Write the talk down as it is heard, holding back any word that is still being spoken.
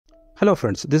Hello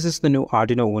friends, this is the new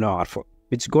Arduino Uno R4,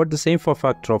 which got the same form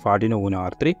factor of Arduino Uno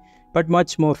R3 but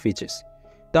much more features.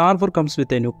 The R4 comes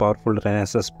with a new powerful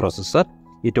Renesas processor.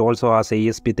 It also has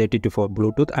ESP32 for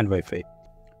Bluetooth and Wi-Fi.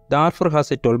 The R4 has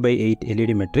a 12x8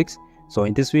 LED matrix. So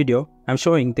in this video, I am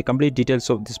showing the complete details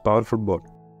of this powerful board.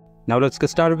 Now let's get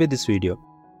started with this video.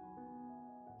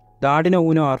 The Arduino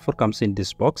Uno R4 comes in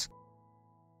this box.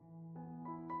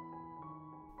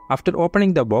 After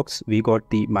opening the box, we got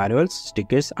the manuals,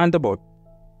 stickers and the board.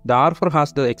 The R4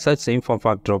 has the exact same form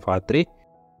factor of R3.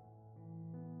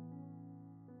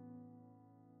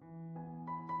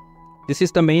 This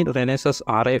is the main Renesas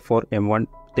RA4M1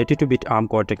 32-bit ARM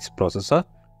Cortex processor.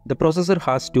 The processor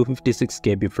has 256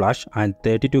 KB flash and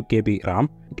 32 KB RAM.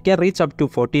 It can reach up to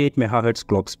 48 MHz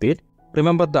clock speed.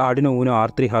 Remember, the Arduino Uno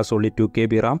R3 has only 2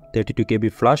 KB RAM, 32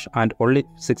 KB flash and only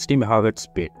 60 MHz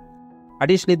speed.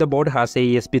 Additionally, the board has a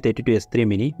ESP32S3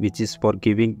 Mini, which is for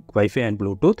giving Wi-Fi and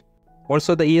Bluetooth.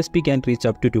 Also, the ESP can reach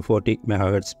up to 240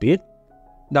 MHz speed.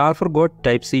 The R4 got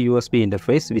Type-C USB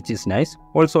interface, which is nice.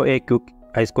 Also, a quick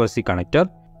I2C connector.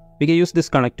 We can use this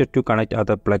connector to connect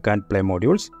other plug-and-play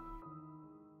modules.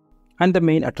 And the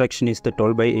main attraction is the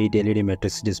 12x8 LED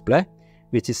matrix display,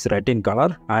 which is red in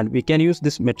color, and we can use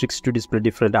this matrix to display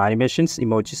different animations,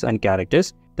 emojis and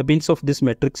characters. The pins of this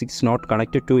matrix is not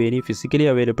connected to any physically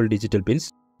available digital pins,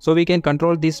 so we can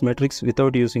control this matrix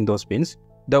without using those pins.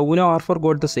 The Uno R4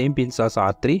 got the same pins as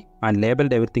R3 and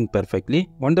labeled everything perfectly.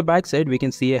 On the back side, we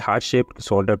can see a heart-shaped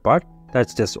solder part.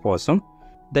 That's just awesome.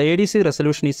 The ADC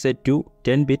resolution is set to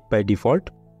 10-bit by default,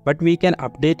 but we can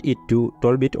update it to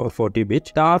 12-bit or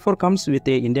 40-bit. The R4 comes with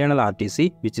an internal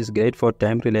RTC, which is great for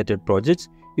time-related projects.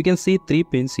 You can see 3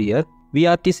 pins here.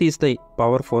 VRTC is the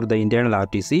power for the internal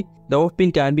RTC. The off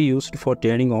pin can be used for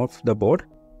turning off the board.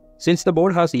 Since the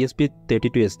board has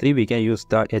ESP32S3, we can use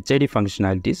the HID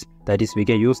functionalities. That is, we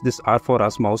can use this R4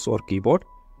 as mouse or keyboard.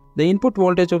 The input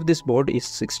voltage of this board is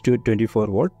 6 to 24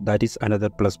 volt. That is another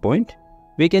plus point.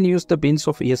 We can use the pins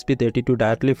of ESP32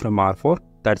 directly from R4.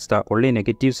 That's the only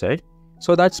negative side.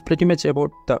 So that's pretty much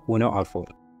about the Uno R4.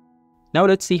 Now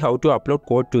let's see how to upload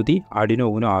code to the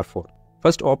Arduino Uno R4.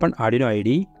 First, open Arduino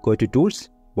IDE, go to Tools,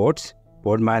 Boards,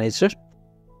 Board Manager,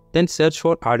 then search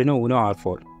for Arduino Uno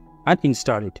R4 and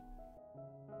install it.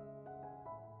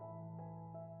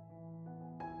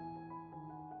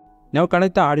 Now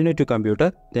connect the Arduino to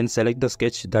computer, then select the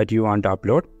sketch that you want to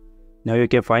upload. Now you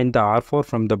can find the R4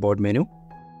 from the board menu.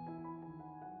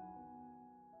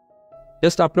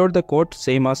 Just upload the code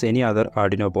same as any other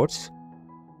Arduino boards.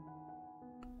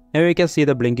 Now you can see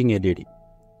the blinking LED.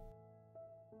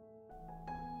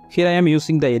 Here I am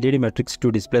using the LED matrix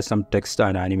to display some text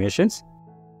and animations.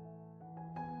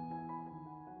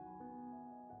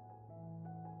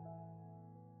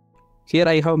 Here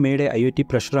I have made a IoT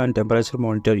pressure and temperature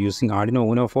monitor using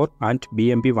Arduino Uno 4 and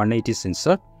BMP180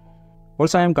 sensor.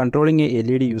 Also, I am controlling a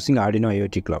LED using Arduino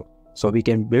IoT Cloud. So we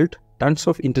can build tons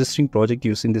of interesting projects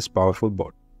using this powerful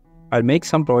board. I'll make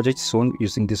some projects soon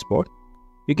using this board.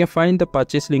 You can find the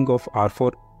purchase link of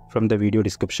R4 from the video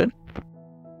description.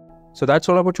 So that's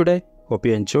all about today. Hope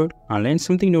you enjoyed and learned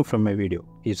something new from my video.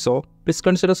 If so, please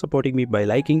consider supporting me by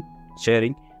liking,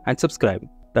 sharing and subscribing.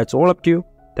 That's all up to you.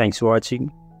 Thanks for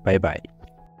watching. Bye bye.